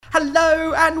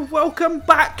Hello and welcome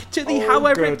back to the How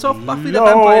I Ripped Off Buffy the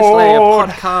Vampire Slayer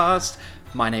podcast.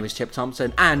 My name is Chip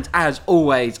Thompson, and as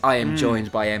always, I am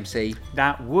joined by MC.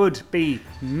 That would be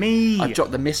me. I've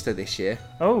dropped the Mister this year.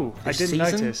 Oh, I didn't season,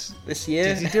 notice. This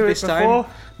year. Did you do it this before?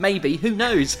 Time? Maybe, who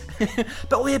knows?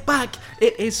 But we're back.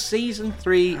 It is season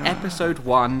 3, episode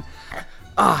 1.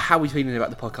 How are we feeling about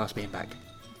the podcast being back?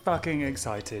 Fucking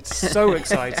excited. So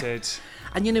excited.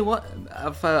 And you know what?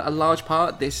 For a large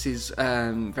part, this is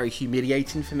very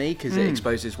humiliating for me because it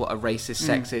exposes what a racist,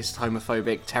 sexist,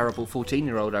 homophobic, terrible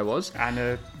 14-year-old I was. And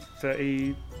a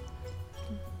 31-year-old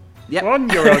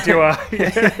Yep. you are.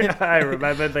 I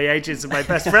remember the ages of my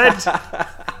best friend.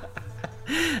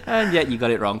 And yet you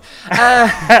got it wrong.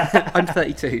 I'm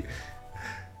 32.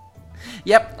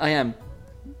 Yep, I am.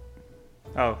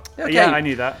 Oh, Okay. yeah, I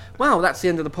knew that. Well, that's the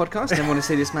end of the podcast. I don't want to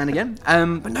see this man again.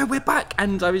 But no, we're back.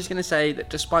 And I was going to say that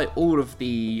despite all of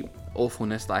the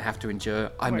awfulness that I have to endure,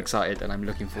 I'm excited and I'm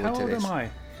looking forward How to old this. am I?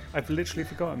 I've literally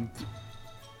forgotten.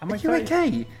 Am I Are you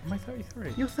okay? Am I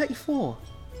 33? You're 34.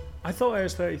 I thought I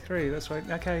was 33. That's right.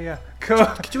 Okay, yeah. Cool.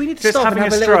 Do we need to Just stop and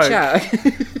having have a a little stroke.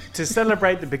 chat? To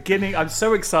celebrate the beginning, I'm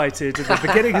so excited. At the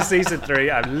beginning of season 3,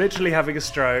 I'm literally having a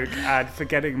stroke and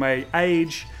forgetting my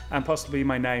age and possibly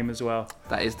my name as well.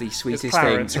 That is the It's sweetest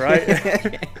Clarence, thing.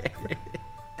 right?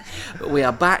 But we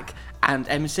are back. And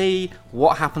MC,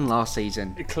 what happened last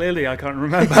season? Clearly, I can't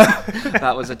remember.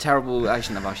 That was a terrible. I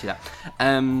shouldn't have asked you that.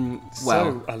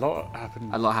 Well, So, a lot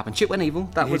happened. a lot happened. Chip went evil.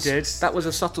 That He was did. That was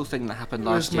a subtle thing that happened It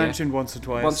was last year. mentioned once or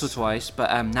twice. Once or twice,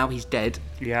 but now he's dead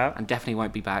Yeah. and definitely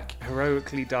won't be back.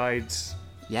 Heroically died,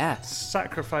 Yeah.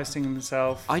 sacrificing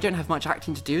himself. I don't have much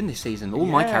acting to do in this season. All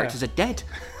my Yeah. characters are dead.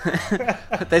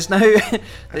 there's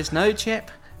no Chip.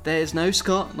 There's no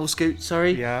Scott nor Scoot.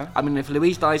 Sorry. Yeah. I mean, if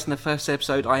Louise dies in the first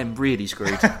episode, I am really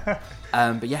screwed.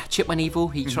 But yeah, Chip went evil.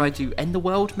 He tried to end the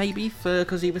world, maybe,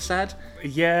 because he was sad.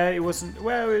 Yeah, it wasn't.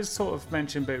 Well, it was sort of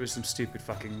mentioned, but it was some stupid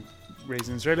fucking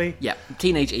reasons, really. Yeah,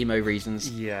 teenage emo reasons.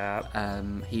 Yeah.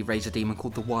 He raised a demon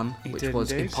called the One, He which did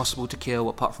was indeed. impossible to kill,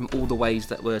 apart from all the ways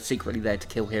that were secretly there to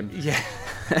kill him. Yeah.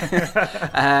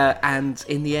 And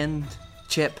in the end,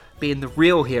 Chip, being the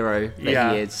real hero that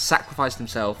Yeah. he is, sacrificed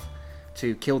himself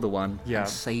to kill the One Yeah. and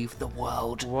save the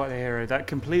world. What a hero. That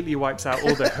completely wipes out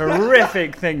all the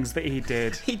horrific things that he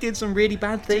did. He did some really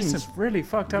bad things. Some really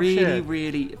fucked up Really, shit.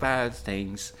 really bad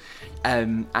things.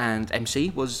 And MC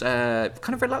was kind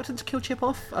of reluctant to kill Chip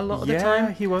off a lot of the Yeah,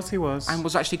 time. he was. And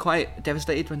was actually quite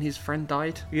devastated when his friend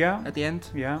died Yeah. at the end.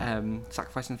 Yeah.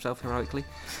 Sacrificing himself heroically.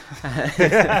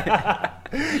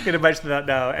 Gonna mention that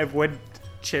now. When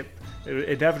Chip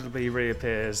inevitably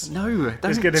reappears. No,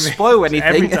 There's don't gonna be spoil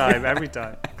anything. every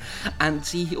time. And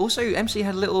he also, MC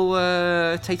had a little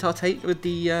tete-a-tete with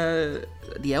the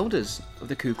elders of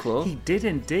the Ku Klux. He did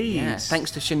indeed. Yeah,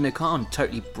 thanks to Shin No Khan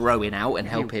totally broing out and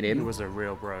helping him. He was a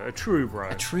real bro, a true bro.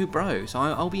 A true bro. So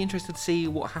I'll be interested to see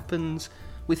what happens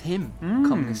with him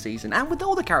come this season. And with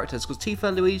all the characters, because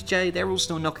Tifa, Louise, Jay, they're all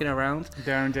still knocking around.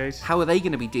 There indeed. How are they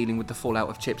going to be dealing with the fallout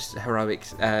of Chip's heroic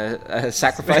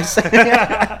sacrifice?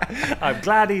 I'm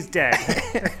glad he's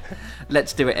dead.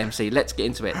 Let's do it, MC. Let's get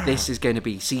into it. This is going to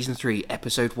be Season 3,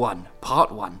 Episode 1,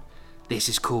 Part 1. This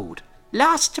is called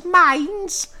Lost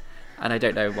Minds. And I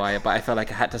don't know why, but I felt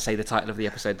like I had to say the title of the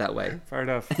episode that way. Fair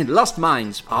enough. Lost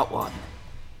Minds, Part 1.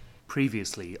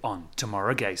 Previously on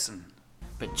Tamara Gayson.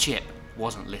 But Chip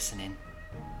wasn't listening.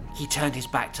 He turned his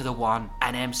back to the One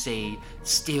and MC,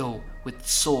 still with the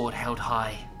sword held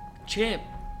high. Chip!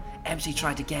 MC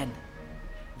tried again.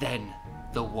 Then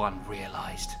the One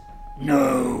realised.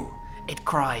 No! It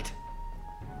cried.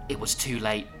 It was too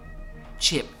late.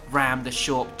 Chip rammed the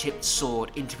short-tipped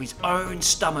sword into his own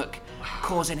stomach,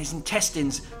 causing his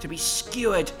intestines to be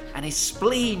skewered and his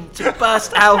spleen to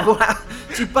burst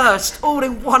all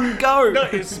in one go.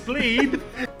 Not his spleen.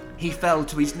 He fell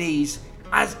to his knees,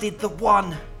 as did the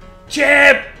One.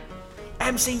 Chip!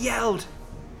 MC yelled.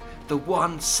 The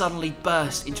One suddenly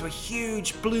burst into a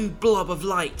huge blue blob of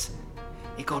light.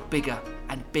 It got bigger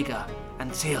and bigger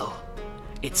until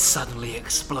it suddenly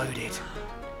exploded.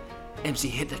 MC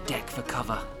hit the deck for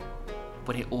cover.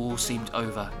 When it all seemed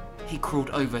over, he crawled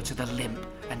over to the limp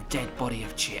and dead body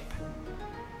of Chip.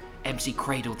 MC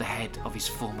cradled the head of his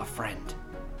former friend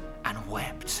and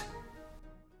wept.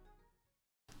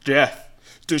 Death,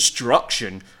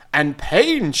 destruction, and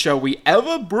pain shall we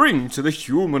ever bring to the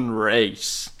human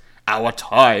race. Our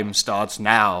time starts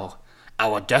now.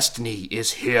 Our destiny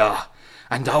is here,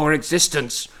 and our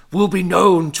existence will be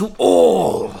known to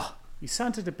all. You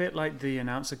sounded a bit like the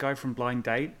announcer guy from Blind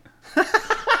Date.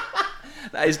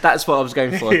 That's what I was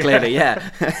going for, clearly,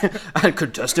 yeah. And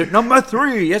contestant number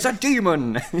 3 is a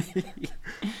demon.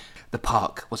 The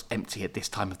park was empty at this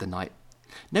time of the night.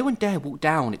 No one dare walk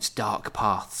down its dark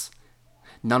paths.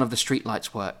 None of the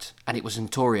streetlights worked, and it was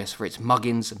notorious for its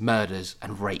muggings, murders,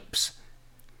 and rapes.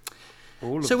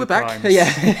 So we're back. Crimes.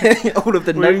 Yeah, all of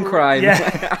the known crime.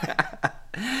 Yeah.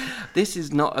 This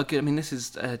is not a good. I mean, this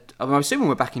is. I'm assuming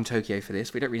we're back in Tokyo for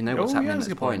this. We don't really know what's happening at that's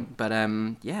this a good point. But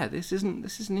yeah, this is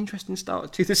an interesting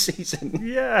start to the season.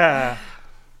 Yeah.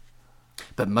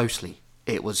 But mostly,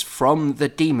 it was from the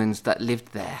demons that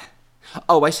lived there.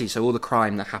 Oh, I see. So all the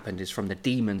crime that happened is from the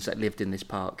demons that lived in this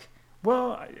park.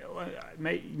 Well,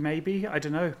 maybe. I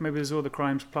don't know. Maybe there's all the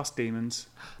crimes plus demons.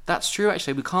 That's true,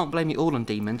 actually. We can't blame it all on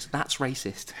demons. That's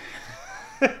racist.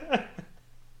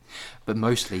 But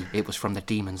mostly, it was from the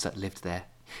demons that lived there.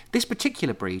 This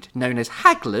particular breed, known as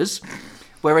hagglers,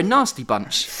 were a nasty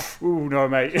bunch. Ooh, no,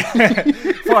 mate.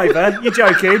 £5, you're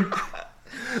joking.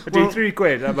 I do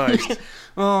 £3 at most.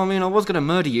 Well, I mean, I was going to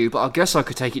murder you, but I guess I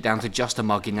could take it down to just a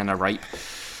mugging and a rape.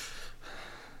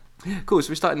 Cool, so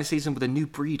we're starting the season with a new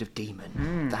breed of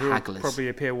demon, the hagglers. Probably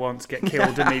appear once, get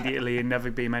killed immediately, and never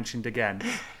be mentioned again.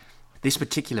 This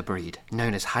particular breed,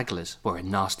 known as hagglers, were a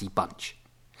nasty bunch.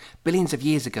 Billions of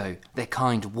years ago, their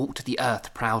kind walked the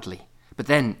earth proudly. But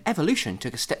then evolution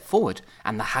took a step forward,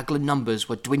 and the haggler numbers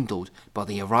were dwindled by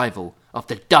the arrival of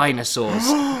the dinosaurs.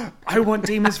 I want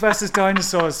Demons versus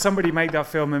Dinosaurs. Somebody make that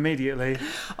film immediately.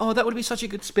 Oh, that would be such a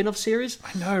good spin-off series.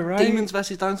 I know, right? Demons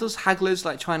versus dinosaurs.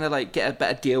 Hagglers trying to get a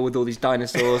better deal with all these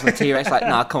dinosaurs, and T-Rex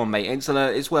nah, come on, mate.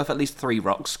 It's worth at least 3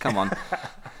 rocks. Come on.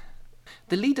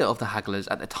 The leader of the hagglers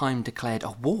at the time declared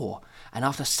a war, and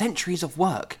after centuries of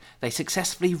work, they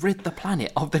successfully rid the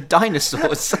planet of the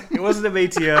dinosaurs. It wasn't a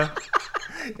meteor.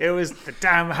 It was the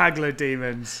damn haggler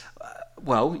demons.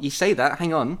 Well, you say that,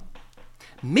 hang on.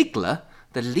 Migler,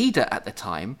 the leader at the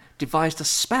time, devised a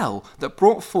spell that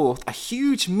brought forth a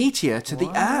huge meteor to the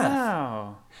earth.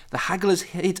 Wow. The hagglers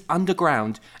hid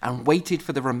underground and waited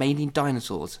for the remaining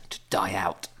dinosaurs to die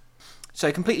out. So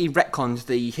it completely retconned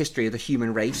the history of the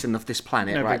human race and of this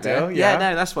planet No right big there. deal, yeah.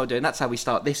 No, that's what we're doing. That's how we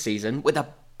start this season, with a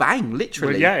bang,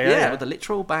 literally. Well, yeah. With a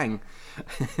literal bang.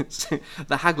 So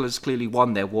the hagglers clearly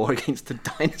won their war against the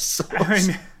dinosaurs. I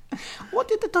mean, What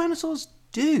did the dinosaurs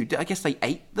do? I guess they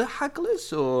ate the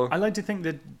hagglers, or... I like to think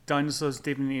that dinosaurs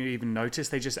didn't even notice.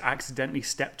 They just accidentally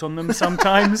stepped on them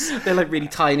sometimes. They're really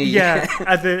tiny. Yeah,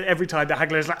 every time the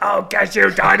haggler's like, "Oh, get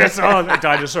you, dinosaur!" The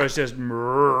dinosaur's just...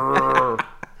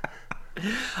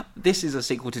 This is a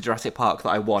sequel to Jurassic Park that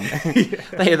I want.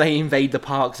 They invade the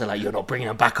parks. They're like, "You're not bringing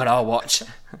them back on our watch."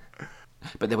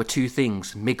 But there were 2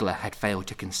 things Migler had failed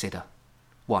to consider.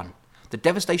 1. The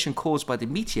devastation caused by the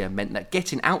meteor meant that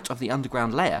getting out of the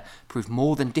underground layer proved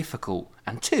more than difficult.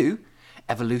 And 2,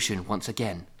 evolution once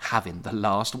again having the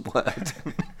last word.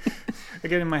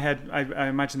 Again, in my head, I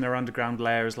imagine their underground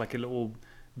layer is like a little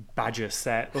badger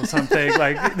set or something.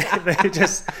 They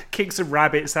just kicked some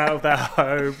rabbits out of their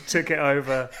home, took it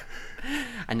over.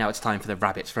 And now it's time for the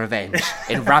rabbits' revenge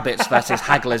in Rabbits versus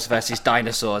Hagglers versus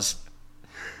Dinosaurs.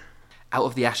 Out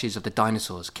of the ashes of the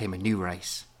dinosaurs came a new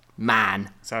race. Man.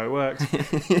 So it worked.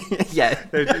 Yeah.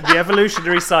 The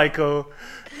evolutionary cycle,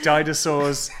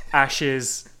 dinosaurs,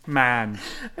 ashes, man.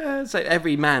 So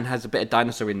every man has a bit of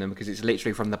dinosaur in them because it's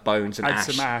literally from the bones and Add ash.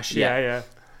 some ash, yeah.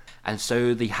 And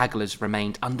so the hagglers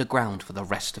remained underground for the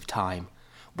rest of time,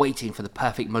 waiting for the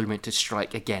perfect moment to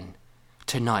strike again.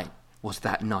 Tonight was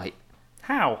that night.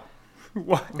 How?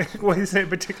 What is it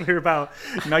particular about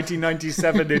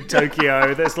 1997 in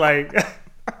Tokyo that's like,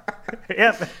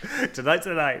 yep, tonight's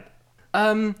the night?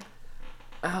 No,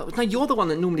 you're the one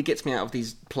that normally gets me out of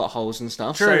these plot holes and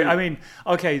stuff. True. So... I mean,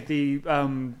 okay, the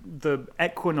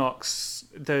equinox,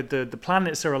 the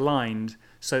planets are aligned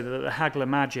so that the Haggler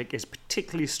magic is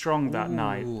particularly strong that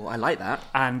night. Ooh, I like that.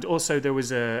 And also there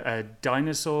was a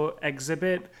dinosaur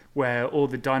exhibit where all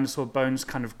the dinosaur bones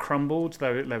kind of crumbled.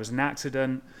 There was an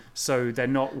accident, so they're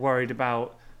not worried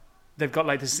about... They've got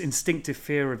this instinctive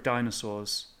fear of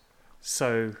dinosaurs.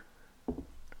 So...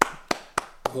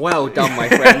 Well done, my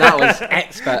friend. That was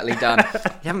expertly done.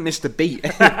 You haven't missed a beat.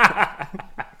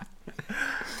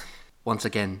 Once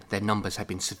again, their numbers had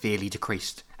been severely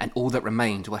decreased, and all that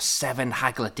remained were 7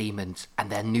 Haggler demons and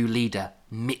their new leader,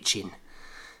 Michin.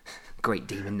 Great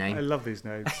demon name. I love these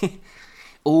names.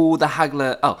 All the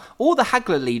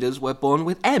Haggler leaders were born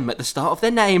with M at the start of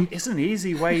their name. It's an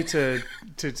easy way to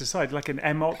decide, like an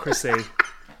democracy.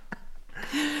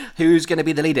 Who's going to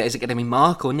be the leader? Is it going to be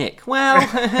Mark or Nick? Well,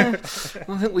 I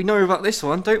think we know about this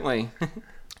one, don't we?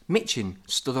 Michin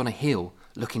stood on a hill,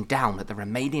 looking down at the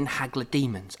remaining Haggler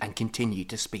demons and continued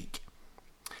to speak.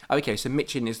 Okay, so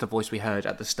Michin is the voice we heard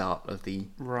at the start of the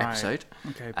episode.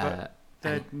 Okay, but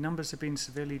Their numbers have been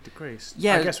severely decreased.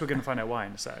 Yeah. I guess we're going to find out why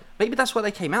in a sec. Maybe that's why they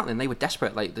came out then. They were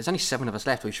desperate. Like, there's only 7 of us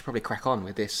left. We should probably crack on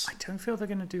with this. I don't feel they're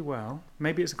going to do well.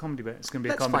 Maybe it's a comedy bit. It's going to be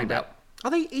Let's a comedy find bit. out.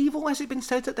 Are they evil? Has it been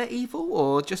said that they're evil?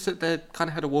 Or just that they kind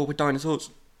of had a war with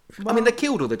dinosaurs? I Well- mean, they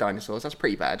killed all the dinosaurs. That's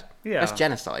pretty bad. Yeah. That's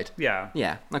genocide. Yeah.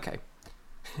 Yeah, okay.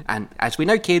 And as we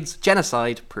know, kids,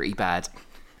 genocide, pretty bad.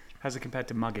 How's it compared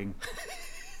to mugging?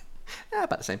 Yeah,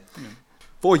 about the same.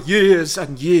 For years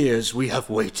and years we have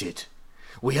waited.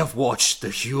 We have watched the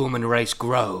human race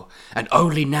grow, and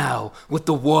only now, with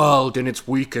the world in its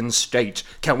weakened state,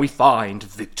 can we find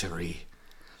victory.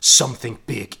 Something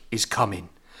big is coming,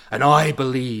 and I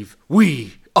believe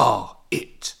we are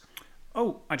it.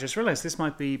 Oh, I just realised this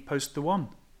might be post the one.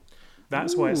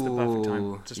 That's why it's the perfect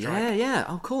time to strike. Yeah,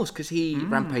 of course, because he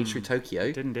rampaged through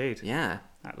Tokyo. Did indeed. Yeah.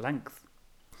 At length.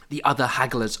 The other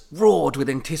hagglers roared with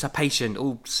anticipation,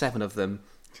 all 7 of them.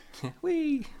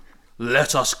 Whee!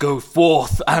 Let us go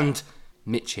forth and...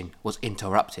 Mitchin was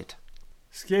interrupted.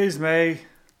 Excuse me.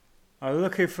 I'm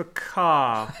looking for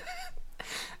car.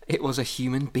 It was a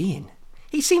human being.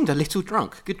 He seemed a little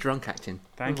drunk. Good drunk acting.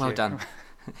 Thank well you. done.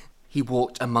 He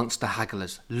walked amongst the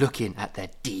hagglers, looking at their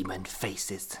demon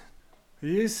faces.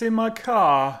 You see my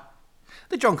car?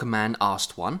 The drunken man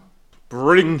asked one.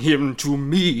 Bring him to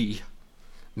me.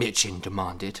 Mitchin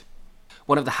demanded.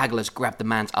 One of the hagglers grabbed the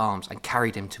man's arms and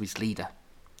carried him to his leader.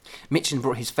 Mitchin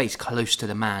brought his face close to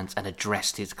the man's and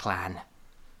addressed his clan.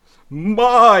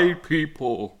 My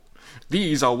people.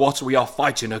 These are what we are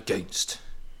fighting against.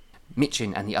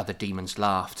 Mitchin and the other demons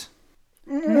laughed.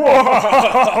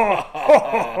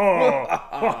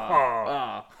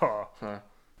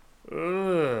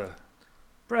 Ugh.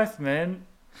 Breath mint.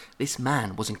 This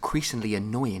man was increasingly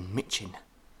annoying Mitchin.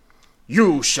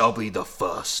 You shall be the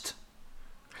first.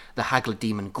 The haggler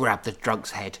demon grabbed the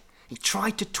drunk's head. He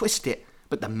tried to twist it,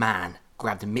 but the man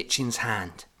grabbed Mitchin's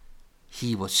hand.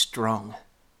 He was strong.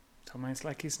 It's almost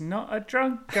like he's not a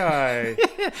drunk guy.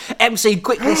 MC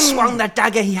quickly swung the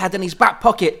dagger he had in his back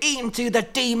pocket into the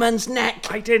demon's neck.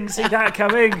 I didn't see that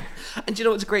coming. And do you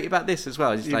know what's great about this as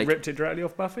well? It's You like ripped it directly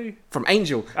off Buffy? from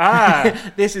Angel.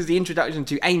 Ah. This is the introduction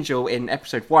to Angel in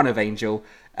episode 1 of Angel,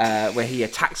 where he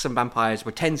attacks some vampires,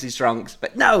 pretends he's drunk,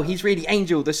 but no, he's really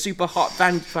Angel, the super hot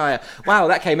vampire. Wow,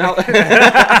 that came out.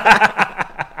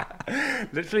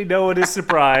 Literally no one is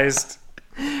surprised.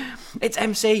 It's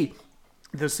MC.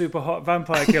 The super hot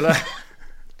vampire killer.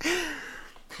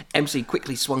 MC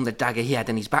quickly swung the dagger he had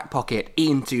in his back pocket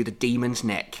into the demon's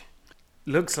neck.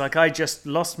 Looks like I just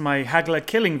lost my haggler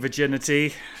killing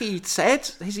virginity. He said,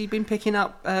 has he been picking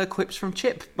up quips from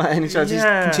Chip? And so he's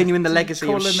Yeah, continuing the he's legacy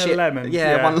of calling a shit. lemon,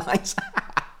 Yeah, yeah. one-liners.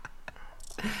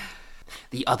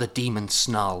 The other demons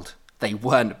snarled. They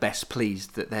weren't best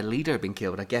pleased that their leader had been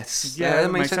killed, I guess. Yeah,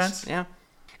 that makes sense. Yeah.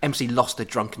 MC lost the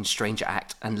drunken stranger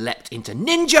act and leapt into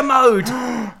ninja mode.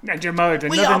 Ninja mode,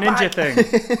 We another are ninja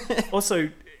thing.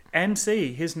 Also,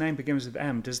 MC, his name begins with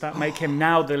M. Does that make him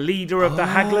now the leader of the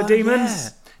haggler demons? Yeah.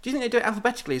 Do you think they do it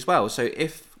alphabetically as well? So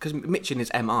because Mitchin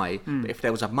is MI, but if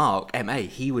there was a Mark, MA,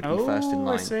 he would be first in Oh,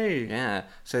 line. I see. Yeah.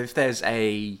 So if there's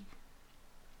a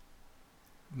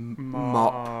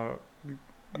Mop,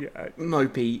 Yeah.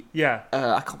 Mopey, Yeah.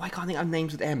 why can't I think of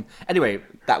names with M? Anyway,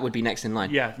 that would be next in line.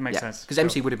 Yeah, makes sense. Because Sure.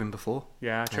 MC would have been before.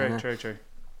 Yeah, true.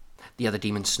 The other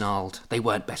demons snarled. They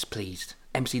weren't best pleased.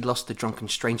 MC lost the drunken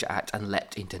stranger act and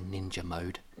leapt into ninja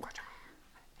mode.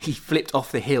 He flipped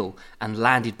off the hill and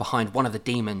landed behind one of the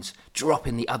demons,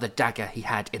 dropping the other dagger he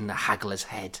had in the haggler's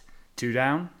head. 2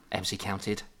 down, MC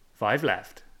counted. 5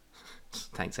 left.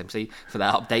 Thanks, MC, for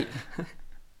that update.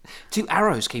 2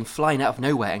 arrows came flying out of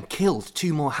nowhere and killed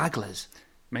 2 more hagglers.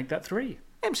 Make that 3.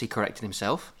 MC corrected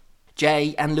himself.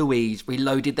 Jay and Louise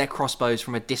reloaded their crossbows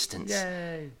from a distance.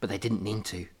 Yay. But they didn't need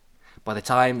to. By the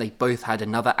time they both had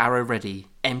another arrow ready,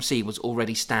 MC was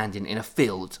already standing in a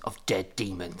field of dead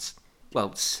demons.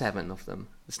 Well, 7 of them.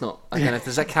 It's not. I don't know.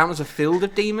 Does that count as a field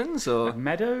of demons A or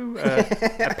meadow?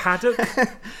 A paddock?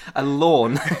 a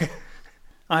lawn?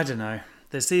 I don't know.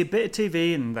 They see a bit of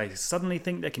TV and they suddenly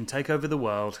think they can take over the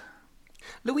world.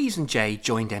 Louise and Jay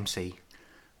joined MC.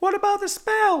 What about the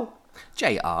spell?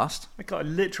 Jay asked, I got a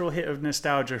literal hit of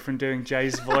nostalgia from doing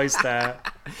Jay's voice there.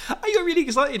 I got really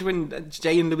excited when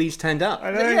Jay and Louise turned up.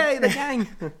 I know. Yay, the gang!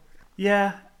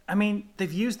 Yeah, I mean,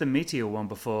 they've used the meteor one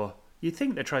before. You'd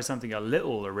think they'd try something a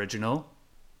little original.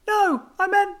 No, I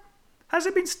meant, has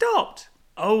it been stopped?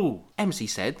 Oh, MC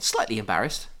said, slightly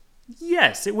embarrassed.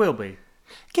 yes, it will be.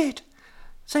 Good.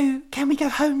 So, can we go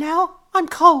home now? I'm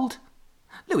cold.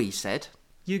 Louise said.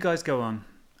 You guys go on.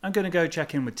 I'm going to go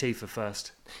check in with Tifa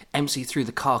first. MC threw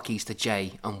the car keys to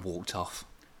Jay and walked off.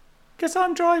 Guess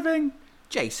I'm driving.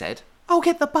 Jay said, I'll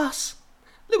get the bus.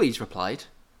 Louise replied.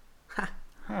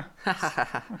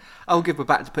 Oh, good, we're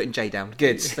back to putting Jay down.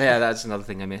 Good. Yeah, that's another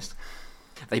thing I missed.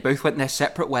 They both went their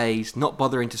separate ways, not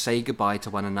bothering to say goodbye to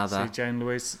one another. See, Jane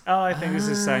Louise. Oh, I think this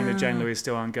is saying that Jane Louise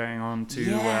still aren't going on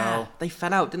too well. They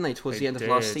fell out, didn't they, towards They the end of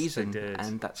last did, season? they did.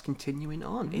 And that's continuing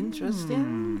on.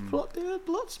 Interesting.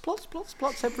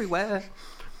 Plots everywhere.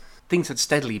 Things had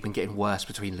steadily been getting worse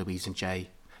between Louise and Jay,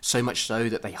 so much so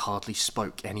that they hardly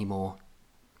spoke anymore.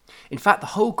 In fact, the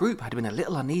whole group had been a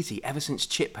little uneasy ever since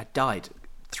Chip had died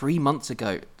 3 months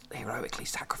ago, heroically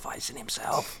sacrificing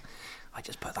himself. I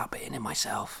just put that bit in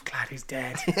myself. Glad he's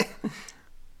dead.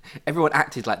 Everyone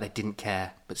acted like they didn't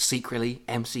care, but secretly,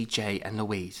 MC, Jay and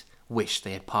Louise wished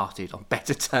they had parted on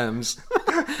better terms.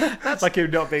 That's like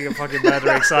him not being a fucking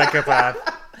murdering psychopath.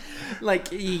 Like,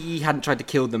 he hadn't tried to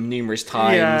kill them numerous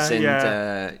times.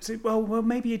 So, well,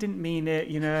 maybe he didn't mean it,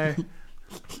 you know.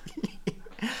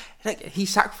 Like, he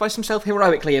sacrificed himself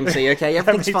heroically, MC, okay?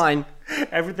 Everything's fine.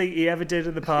 Everything he ever did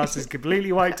in the past is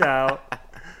completely wiped out.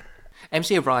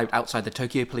 MC arrived outside the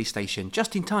Tokyo police station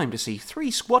just in time to see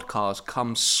 3 squad cars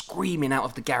come screaming out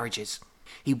of the garages.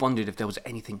 He wondered if there was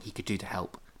anything he could do to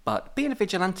help, but being a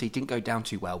vigilante didn't go down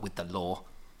too well with the law.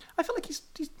 I feel like he's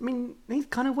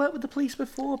kind of worked with the police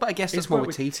before, but I guess that's more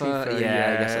with Tifa.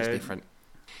 Yeah, I guess that's different.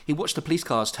 He watched the police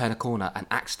cars turn a corner and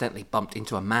accidentally bumped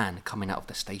into a man coming out of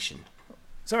the station.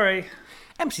 Sorry.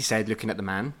 MC said, looking at the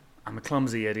man. I'm a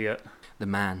clumsy idiot. The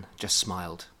man just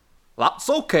smiled. That's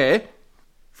okay.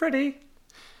 Freddy,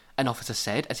 An officer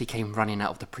said as he came running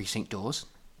out of the precinct doors.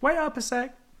 wait up a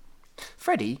sec.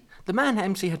 Freddy, the man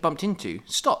MC had bumped into,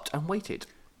 stopped and waited.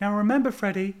 Now remember,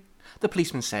 Freddy, The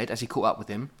policeman said as he caught up with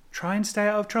him. try and stay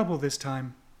out of trouble this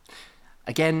time.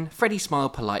 Again, Freddy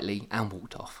smiled politely and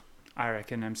walked off. I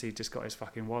reckon MC just got his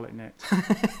fucking wallet nicked.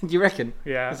 You reckon?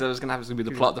 Yeah. So it was going to have to be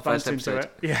the plot of the first Bumped into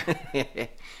episode. it. Yeah.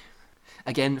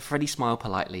 Again, Freddy smiled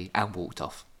politely and walked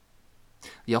off.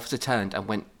 The officer turned and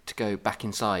went to go back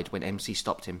inside when MC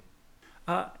stopped him.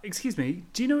 Excuse me,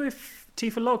 do you know if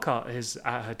Tifa Lockhart is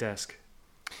at her desk?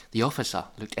 The officer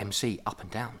looked MC up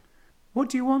and down. What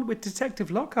do you want with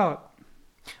Detective Lockhart?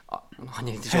 I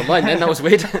knew this was online then, that was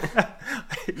weird.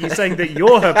 You're saying that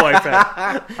you're her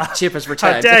boyfriend? Chip has How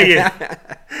returned. dare you?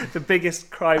 The biggest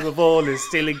crime of all is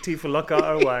stealing Tifa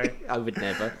Lockhart away. I would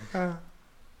never.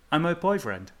 I'm her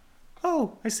boyfriend.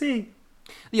 Oh, I see.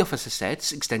 The officer said,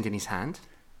 extending his hand.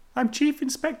 I'm Chief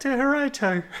Inspector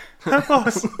Hiroto, her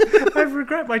boss. I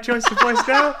regret my choice of voice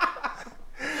now.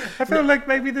 I feel like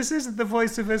maybe this isn't the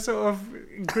voice of a sort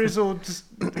of grizzled,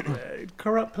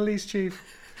 corrupt police chief.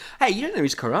 Hey, you don't know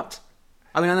he's corrupt.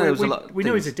 I mean, I know there was a lot. We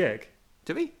know he's a dick.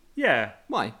 Do we? Yeah,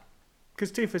 Why?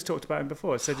 because Tifa's talked about him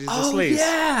before. Said he's a Oh sleaze.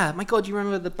 yeah! My God, you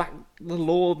remember the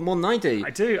law more than I do.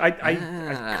 I do. I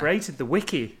Ah. created the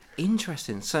wiki.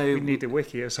 Interesting. So We need a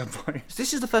wiki at some point.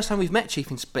 this is the first time we've met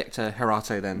Chief Inspector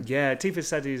Hirato then. Yeah, Tifa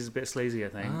said he's a bit sleazy, I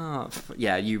think. Ah,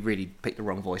 yeah, you really picked the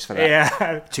wrong voice for that.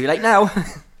 Yeah. Too late now.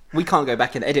 We can't go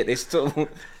back and edit this at all. All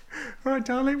right,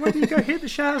 darling, when do you go hit the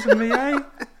showers with me, eh?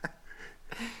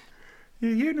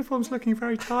 Your uniform's looking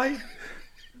very tight.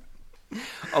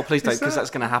 Oh, please don't, Is because that- that's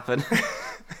going to happen.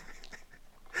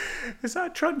 Is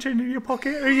that a truncheon in your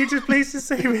pocket, or are you just pleased to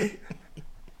see me?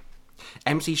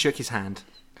 MC shook his hand.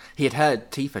 He had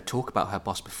heard Tifa talk about her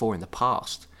boss before in the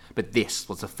past, but this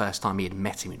was the first time he had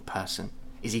met him in person.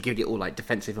 Is he going to get all like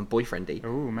defensive and boyfriendy?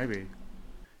 Oh, maybe.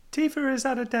 Tifa is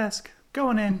at her desk. Go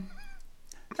on in.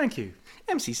 Thank you.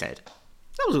 MC said.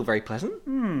 That was all very pleasant.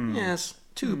 Yes,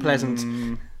 too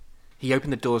pleasant. He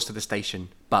opened the doors to the station,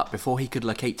 but before he could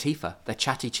locate Tifa, the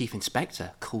chatty chief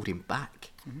inspector called him back.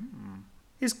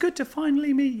 It's good to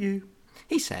finally meet you.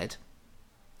 He said.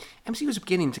 MC was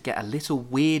beginning to get a little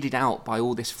weirded out by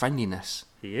all this friendliness,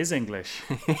 He is English.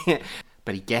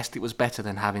 but he guessed it was better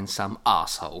than having some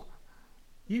arsehole.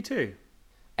 You too.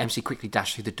 MC quickly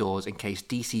dashed through the doors in case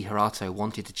DC Hirato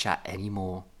wanted to chat any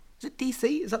more. Is it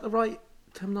DC? Is that the right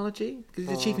terminology? Because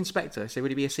he's a chief inspector, so would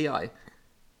he be a CI?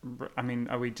 I mean,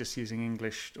 are we just using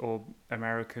English or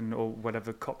American or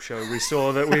whatever cop show we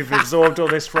saw that we've absorbed all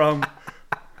this from?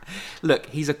 Look,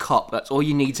 he's a cop. That's all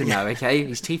you need to know, okay?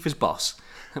 He's Tifa's boss.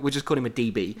 We'll just call him a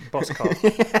DB. Boss cop.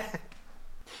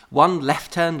 One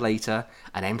left turn later,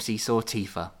 and MC saw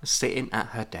Tifa sitting at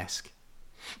her desk.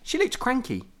 She looked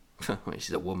cranky. Well,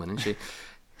 she's a woman, isn't she?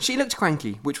 She looked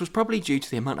cranky, which was probably due to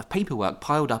the amount of paperwork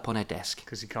piled up on her desk.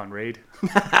 Because you can't read.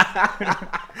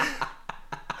 I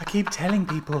keep telling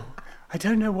people, I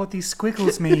don't know what these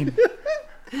squiggles mean.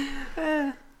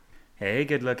 Hey,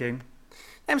 good looking.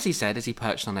 MC said as he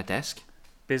perched on her desk.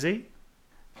 Busy?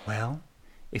 Well,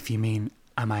 if you mean,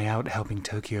 am I out helping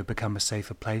Tokyo become a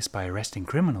safer place by arresting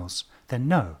criminals, then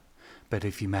no. But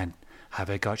if you meant, Have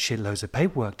I got shitloads of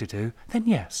paperwork to do? Then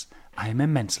yes, I am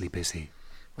immensely busy.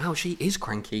 Well, she is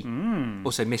cranky.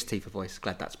 Also, Miss Tifa voice.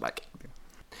 Glad that's back.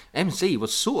 MC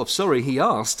was sort of sorry he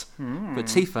asked, but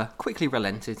Tifa quickly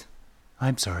relented.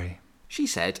 I'm sorry. She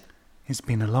said, It's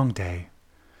been a long day.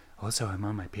 Also, I'm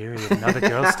on my period and other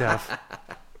girl stuff.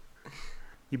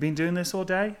 You been doing this all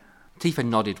day? Tifa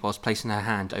nodded whilst placing her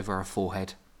hand over her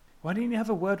forehead. Why didn't you have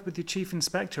a word with your chief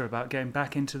inspector about getting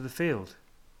back into the field?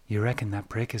 You reckon that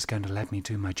prick is going to let me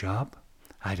do my job?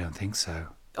 I don't think so.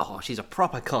 Oh, she's a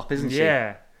proper cop, isn't she?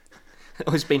 Yeah.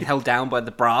 Always been held down by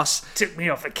the brass. Took me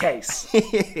off a case.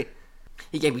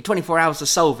 He gave me 24 hours to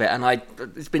solve it, and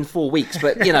it's been 4 weeks,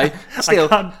 but, you know, still. I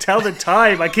can't tell the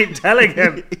time. I keep telling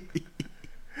him.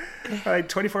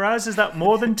 24 hours, is that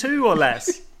more than 2 or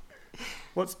less?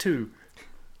 What's 2?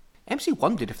 MC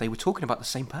wondered if they were talking about the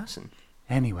same person.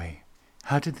 Anyway,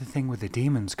 how did the thing with the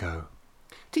demons go?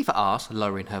 Tifa asked,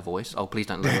 lowering her voice. Oh, please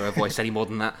don't lower her voice any more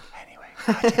than that. Anyway,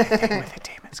 how did the thing with the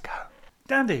demons go?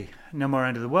 Dandy. No more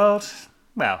end of the world.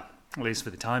 Well, at least for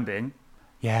the time being.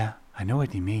 Yeah, I know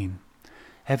what you mean.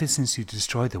 Ever since you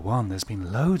destroyed the one, there's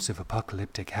been loads of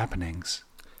apocalyptic happenings.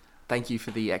 Thank you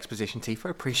for the exposition, Tifa.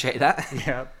 Appreciate that.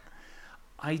 Yeah.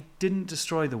 I didn't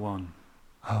destroy the one.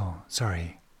 Oh,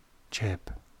 sorry.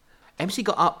 Chip. MC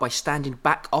got up by standing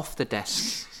back off the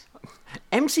desk.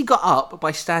 MC got up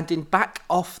by standing back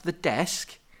off the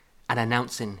desk and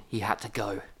announcing he had to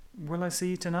go. Will I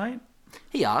see you tonight?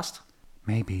 He asked.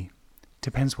 Maybe.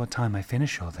 Depends what time I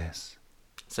finish all this.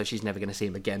 So she's never going to see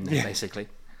him again, then, basically.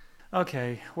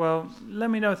 Okay, well, let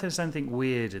me know if there's anything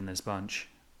weird in this bunch.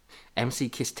 MC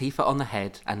kissed Tifa on the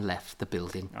head and left the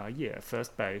building. Oh, yeah,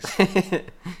 first base.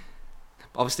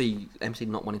 Obviously, MC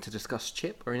not wanting to discuss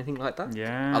Chip or anything like that.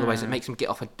 Yeah. Otherwise, it makes him get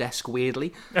off a desk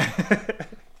weirdly.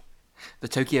 The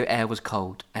Tokyo air was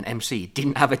cold, and MC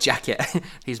didn't have a jacket.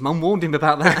 His mum warned him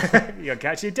about that. You'll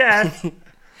catch your death.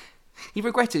 He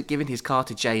regretted giving his car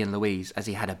to Jay and Louise as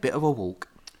he had a bit of a walk.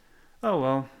 Oh,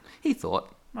 well. He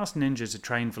thought, Us ninjas are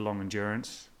trained for long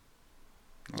endurance.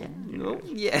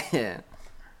 yeah.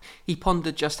 He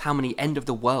pondered just how many end of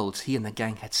the worlds he and the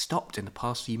gang had stopped in the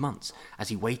past few months as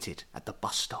he waited at the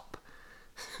bus stop.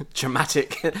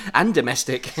 Dramatic and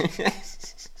domestic.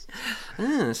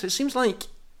 So it seems like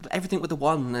everything with the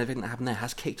one and everything that happened there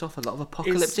has kicked off a lot of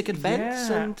apocalyptic events.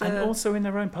 Yeah, and also in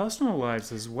their own personal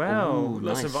lives as well. Ooh,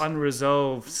 Lots nice. of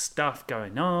unresolved stuff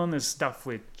going on. There's stuff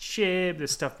with Chip,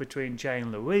 there's stuff between Jay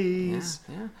and Louise.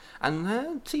 Yeah. And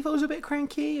Tifa was a bit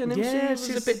cranky, and MC Yeah, was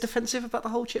a bit defensive about the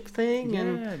whole Chip thing.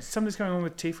 And Yeah, something's going on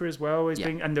with Tifa as well. Yeah.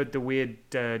 And the weird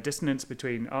dissonance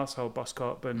between arsehole boss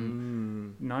cop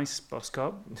and nice boss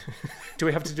cop. Do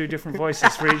we have to do different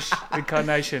voices for each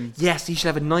incarnation? yes, you should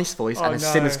have a nice voice Oh, and a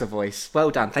no. sinister voice.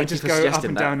 Well done. Thank you Just for go up suggesting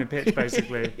and that. down in pitch,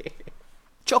 basically.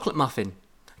 Chocolate muffin,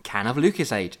 can of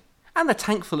Lucasade, and a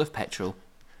tank full of petrol.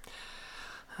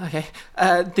 Okay.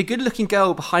 The good-looking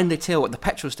girl behind the till at the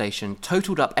petrol station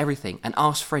totaled up everything and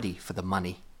asked Freddy for the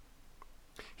money.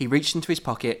 He reached into his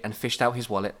pocket and fished out his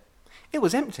wallet. It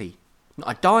was empty.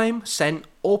 Not a dime, cent,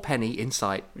 or penny in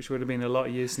sight. Which would have been a lot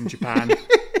of use in Japan.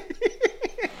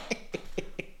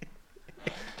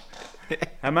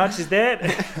 How much is that?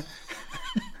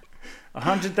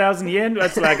 100,000 yen?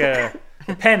 That's like a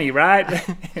penny, right?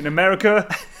 In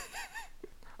America?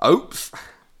 Oops,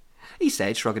 he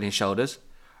said, shrugging his shoulders.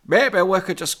 Maybe we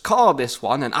could just call this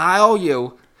one and I owe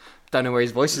you. Don't know where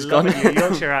his voice has Love gone. it, your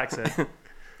Yorkshire accent.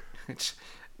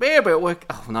 Maybe we...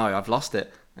 Oh no, I've lost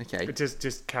it. Okay. But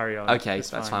just carry on. Okay, It's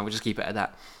that's fine. We'll just keep it at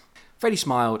that. Freddy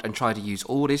smiled and tried to use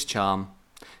all his charm.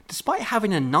 Despite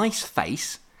having a nice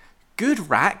face, good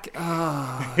rack,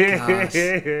 and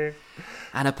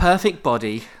a perfect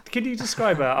body. Can you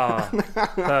describe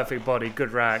perfect body,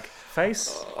 good rag?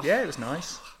 Face? Yeah, it was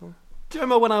nice. Do you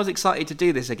remember when I was excited to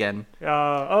do this again?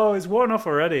 It's worn off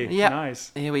already. Yeah.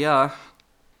 Nice. Here we are.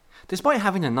 Despite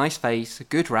having a nice face, a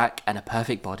good rack, and a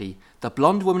perfect body, the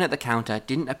blonde woman at the counter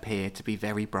didn't appear to be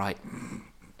very bright.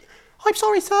 I'm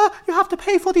sorry, sir. You have to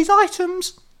pay for these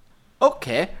items.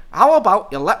 Okay, how about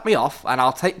you let me off and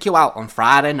I'll take you out on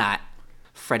Friday night?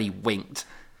 Freddy winked.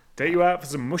 Take you out for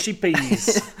some mushy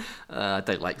peas. I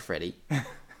don't like Freddy.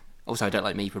 Also, I don't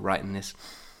like me for writing this.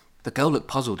 The girl looked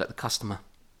puzzled at the customer.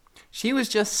 She was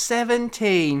just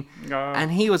 17,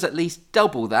 and he was at least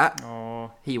double that.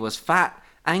 Oh, He was fat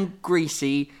and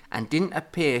greasy and didn't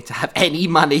appear to have any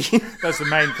money. that's the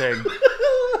main thing.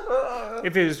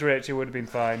 If he was rich, it would have been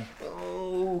fine.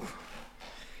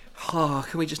 Oh,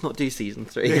 can we just not do season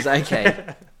 3? Is that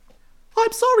okay?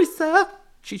 I'm sorry, sir.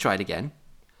 She tried again.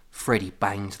 Freddy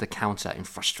banged the counter in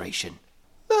frustration.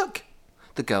 Look,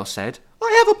 the girl said,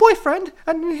 I have a boyfriend,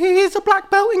 and he is a black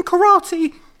belt in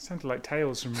karate. Sounded like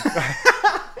Tails from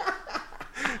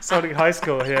Sonic High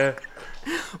School here.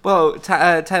 Well,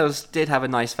 Tails did have a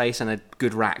nice face and a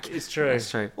good rack. It's true.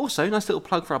 That's true. Also, nice little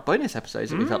plug for our bonus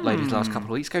episodes that we've uploaded the last couple of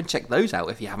weeks. Go and check those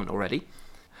out if you haven't already.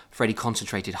 Freddy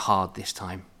concentrated hard this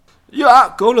time. You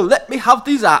aren't gonna let me have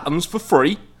these items for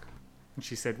free? And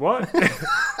she said, what?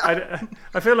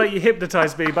 I feel like you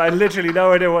hypnotised me, but I literally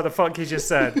no idea what the fuck you just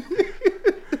said.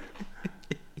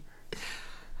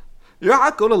 You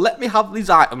aren't gonna let me have these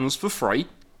items for free?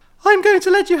 I'm going to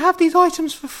let you have these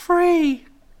items for free.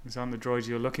 These aren't the droids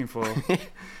you're looking for.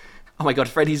 Oh my god,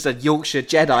 Freddy's a Yorkshire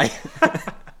Jedi.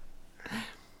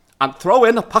 And throw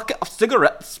in a packet of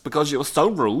cigarettes because you're so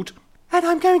rude. And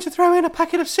I'm going to throw in a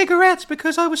packet of cigarettes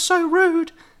because I was so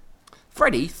rude.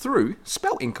 Freddy threw,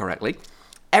 spelt incorrectly,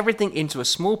 everything into a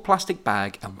small plastic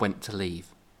bag and went to leave.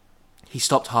 He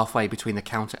stopped halfway between the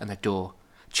counter and the door,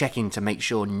 checking to make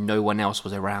sure no one else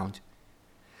was around.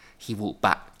 He walked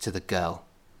back to the girl.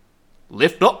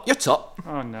 Lift up your top.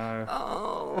 Oh no.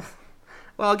 Oh.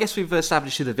 Well, I guess we've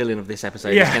established who the villain of this episode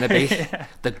Yeah. is going to be.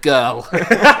 The girl.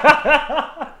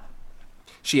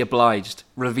 She obliged,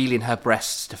 revealing her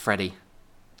breasts to Freddy.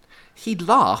 He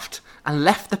laughed and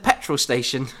left the petrol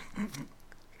station.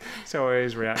 So I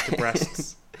always react to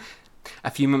breasts.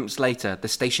 A few moments later, the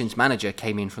station's manager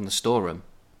came in from the storeroom.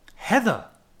 Heather,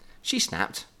 She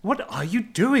snapped. what are you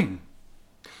doing?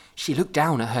 She looked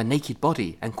down at her naked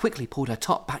body and quickly pulled her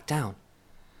top back down.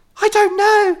 I don't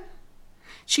know,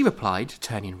 she replied,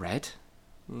 turning red.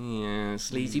 Yeah,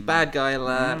 sleazy bad guy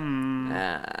alert.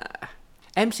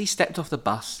 MC stepped off the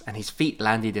bus and his feet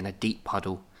landed in a deep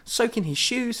puddle, soaking his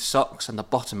shoes, socks and the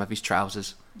bottom of his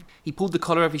trousers. He pulled the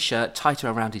collar of his shirt tighter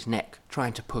around his neck,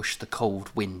 trying to push the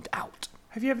cold wind out.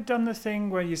 Have you ever done the thing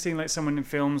where you've seen like someone in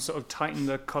films sort of tighten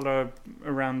the collar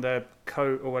around their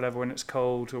coat or whatever when it's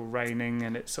cold or raining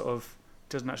and it sort of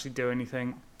doesn't actually do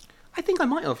anything? I think I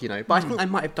might have, but I think I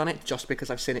might have done it just because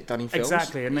I've seen it done in films.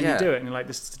 Exactly, and then Yeah. you do it and you're like,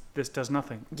 this does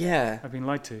nothing. Yeah. I've been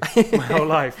lied to my whole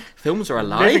life. Films are a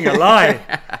lie. Living a lie.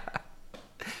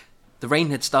 The rain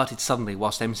had started suddenly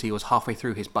whilst MC was halfway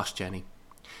through his bus journey.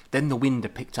 Then the wind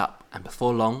had picked up, and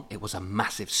before long it was a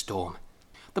massive storm.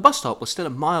 The bus stop was still a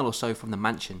mile or so from the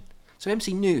mansion, so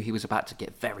MC knew he was about to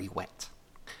get very wet.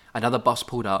 Another bus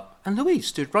pulled up, and Louise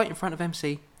stood right in front of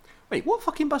MC. Wait, what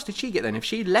fucking bus did she get then? If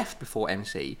she left before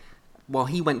MC, while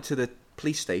he went to the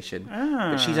police station,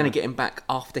 but she's only getting back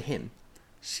after him.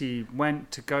 She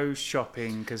went to go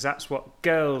shopping because that's what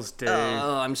girls do.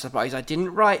 Oh, I'm surprised I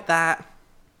didn't write that,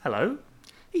 Hello?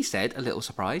 he said, a little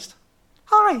surprised.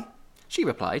 Hi, she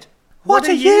replied. What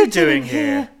are you doing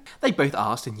here? They both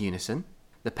asked in unison.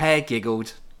 The pair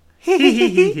giggled. Hee hee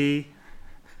hee hee.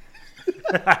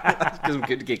 Because I'm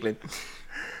good at giggling.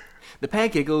 The pair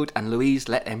giggled and Louise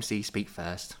let MC speak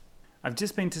first. I've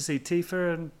just been to see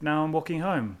Tifa and now I'm walking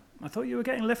home. I thought you were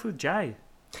getting left with Jay.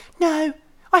 No,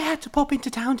 I had to pop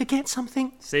into town to get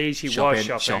something. See, she was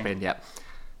shopping. Shopping, yep.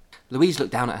 Louise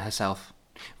looked down at herself,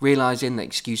 realising that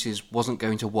excuses wasn't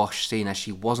going to wash, seeing as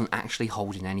she wasn't actually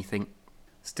holding anything.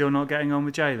 Still not getting on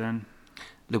with Jay then?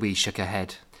 Louise shook her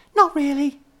head. Not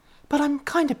really, but I'm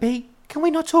kind of beat. Can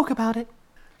we not talk about it?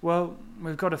 Well,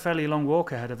 we've got a fairly long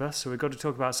walk ahead of us, so we've got to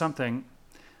talk about something.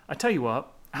 I tell you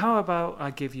what, how about I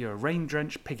give you a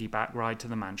rain-drenched piggyback ride to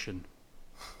the mansion?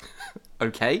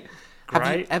 Okay. Have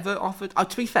you Great. ever offered... Oh,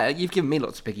 to be fair, you've given me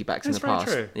lots of piggybacks in That's the very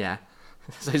past. true. Yeah.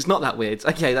 So it's not that weird.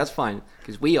 Okay, that's fine.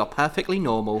 Because we are perfectly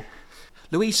normal.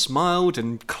 Louise smiled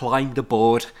and climbed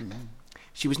aboard.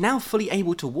 She was now fully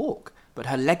able to walk, but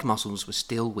her leg muscles were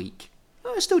still weak.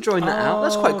 I was still drawing that out.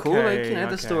 That's quite cool. Like, Okay, the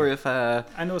okay. story of her...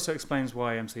 And also explains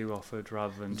why MC offered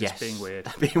rather than just being weird.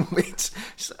 Being weird.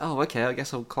 She's like, oh, okay, I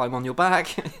guess I'll climb on your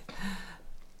back.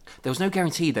 There was no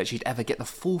guarantee that she'd ever get the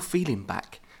full feeling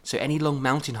back, so any long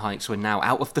mountain hikes were now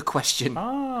out of the question.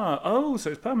 So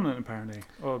it's permanent apparently.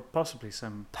 Or possibly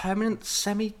some... Permanent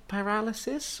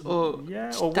semi-paralysis? Or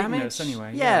Yeah, or damage? weakness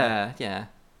anyway. Yeah.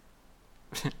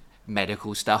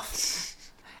 Medical stuff.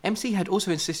 MC had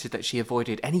also insisted that she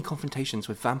avoided any confrontations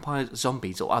with vampires,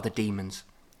 zombies or other demons.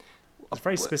 It's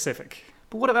very specific.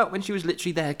 But what about when she was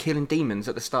literally there killing demons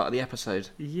at the start of the episode?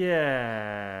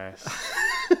 Yes.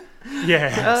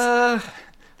 Yes.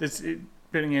 There's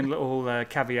putting in little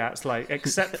caveats like,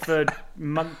 except for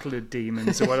Munkler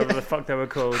demons or whatever the fuck they were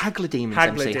called. Haggler demons,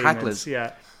 Haggler MC. demons, Hagglers.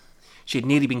 yeah. She had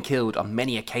nearly been killed on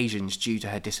many occasions due to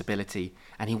her disability,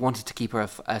 and he wanted to keep her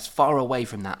as far away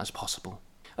from that as possible.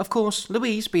 Of course,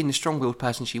 Louise, being the strong-willed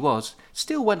person she was,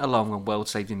 still went along on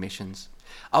world-saving missions.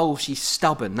 Oh, she's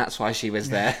stubborn, that's why she was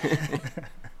there.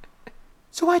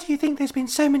 So why do you think there's been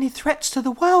so many threats to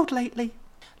the world lately?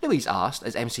 Louise asked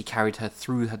as MC carried her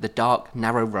through the dark,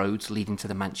 narrow roads leading to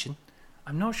the mansion.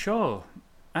 I'm not sure.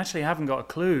 Actually, I haven't got a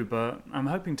clue, but I'm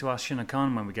hoping to ask Shinna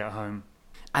Khan when we get home.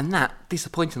 And that,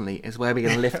 disappointingly, is where we're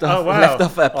going to lift Oh, off, wow. left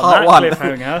off On part that one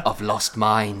cliffhanger. of Lost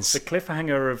Minds. The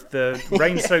cliffhanger of the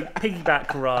rain-soaked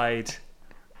piggyback ride.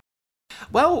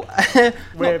 Well,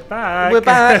 We're back. we're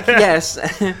back, yes.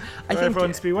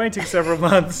 Everyone's been waiting several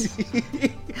months.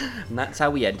 And that's how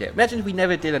we end it. Imagine if we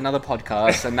never did another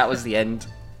podcast and that was the end.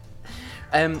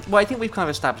 Well, I think we've kind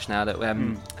of established now that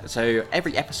so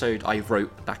every episode I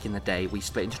wrote back in the day, we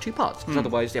split into 2 parts, because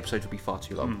otherwise the episode would be far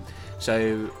too long.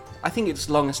 So I think it's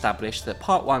long established that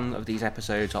part 1 of these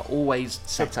episodes are always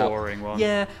set The up. boring one.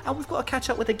 Yeah, and we've got to catch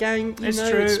up with the gang. It's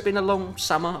true. It's been a long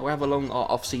summer, or however long our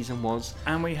off season was.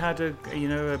 And we had a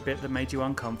bit that made you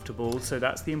uncomfortable, so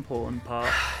that's the important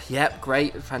part. Yep,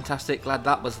 great, fantastic, glad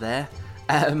that was there.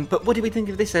 But what did we think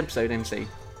of this episode, MC?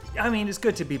 I mean, it's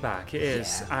good to be back. It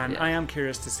is, Yeah, and yeah. I am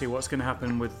curious to see what's going to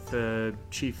happen with the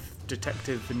chief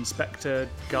detective inspector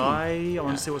guy. I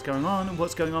want to see what's going on and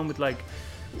what's going on with like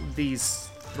these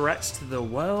threats to the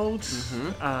world.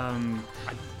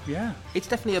 Yeah, It's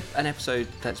definitely an episode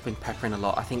that's been peppering a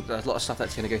lot. I think there's a lot of stuff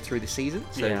that's going to go through the season.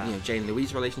 So, Yeah. Jay and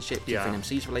Louise's relationship, Tifa Yeah. and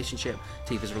MC's relationship,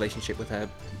 Tifa's relationship with her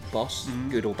boss,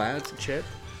 good or bad. Chip.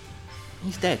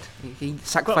 He's dead. He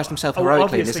sacrificed himself Oh, heroically and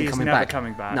obviously isn't he's coming never back.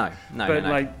 coming back. No. But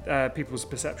like people's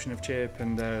perception of Chip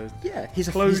and yeah, his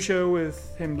closure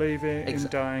with him leaving, him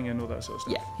Exa- dying, and all that sort of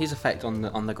stuff. Yeah, his effect on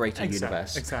the greater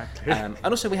universe. Exactly. And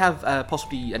also we have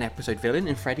possibly an episode villain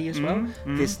in Freddy as well.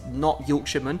 This not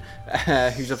Yorkshireman,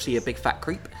 who's obviously a big fat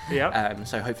creep. Yep.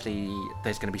 So hopefully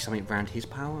there's going to be something around his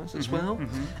powers as well.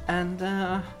 And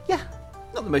yeah,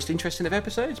 not the most interesting of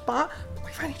episodes, but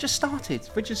we've only just started.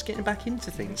 We're just getting back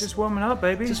into things. Just warming up,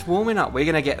 baby. Just warming up. We're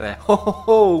going to get there.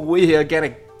 Oh, we are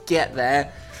going to get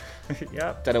there.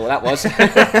 Yep. Don't know what that was.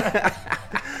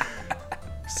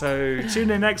 So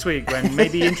tune in next week when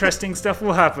maybe interesting stuff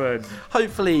will happen.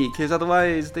 Hopefully, because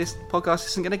otherwise this podcast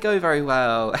isn't going to go very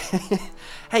well.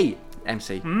 Hey,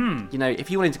 MC, if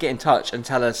you wanted to get in touch and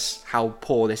tell us how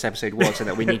poor this episode was and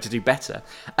that we need to do better,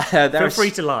 Feel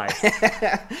free to lie.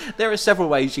 there are several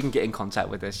ways you can get in contact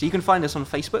with us. You can find us on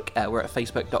Facebook. We're at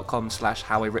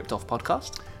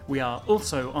facebook.com/howiRippedOffPodcast. We are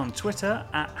also on Twitter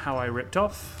at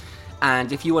HowIRippedOff.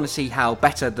 And if you want to see how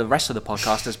better the rest of the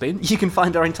podcast has been, you can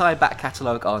find our entire back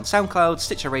catalogue on SoundCloud,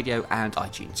 Stitcher Radio, and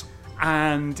iTunes.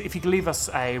 And if you could leave us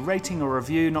a rating or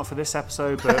review, not for this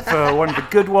episode, but for one of the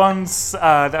good ones,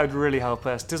 that would really help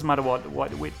us. Doesn't matter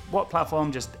what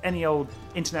platform, just any old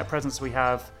internet presence we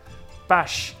have.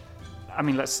 Bash. I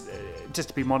mean, let's just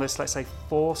to be modest, let's say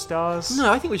 4 stars.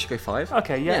 No, I think we should go 5.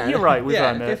 Okay, yeah, you're right. We've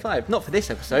earned go it. 5. Not for this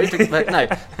episode, but no,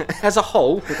 as a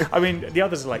whole. I mean, the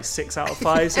others are like 6 out of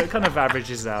 5, so it kind of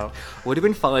averages out. Would have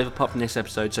been 5 apart from this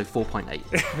episode, so 4.8.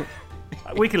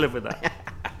 We can live with that.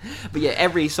 But yeah,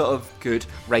 every sort of good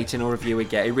rating or review we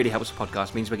get, it really helps the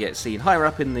podcast. Means we get seen higher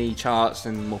up in the charts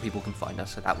and more people can find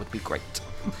us, so that would be great.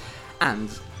 And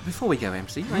before we go,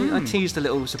 MC, I teased a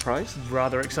little surprise.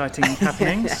 Rather exciting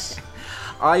happenings.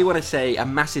 I want to say a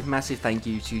massive, massive thank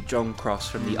you to John Cross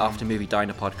from the After Movie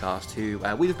Diner podcast, who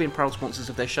we've been proud sponsors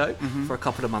of their show for a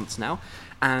couple of months now.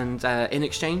 And in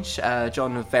exchange,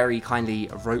 John very kindly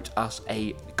wrote us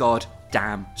a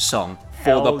goddamn song for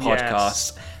Hell the yes.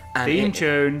 podcast. And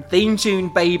Theme tune,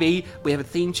 baby. We have a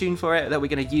theme tune for it that we're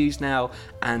going to use now,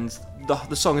 and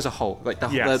the song as a whole, like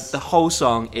Yes. the whole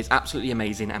song is absolutely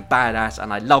amazing and badass,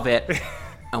 and I love it.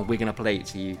 And we're going to play it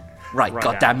to you right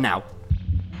goddamn now.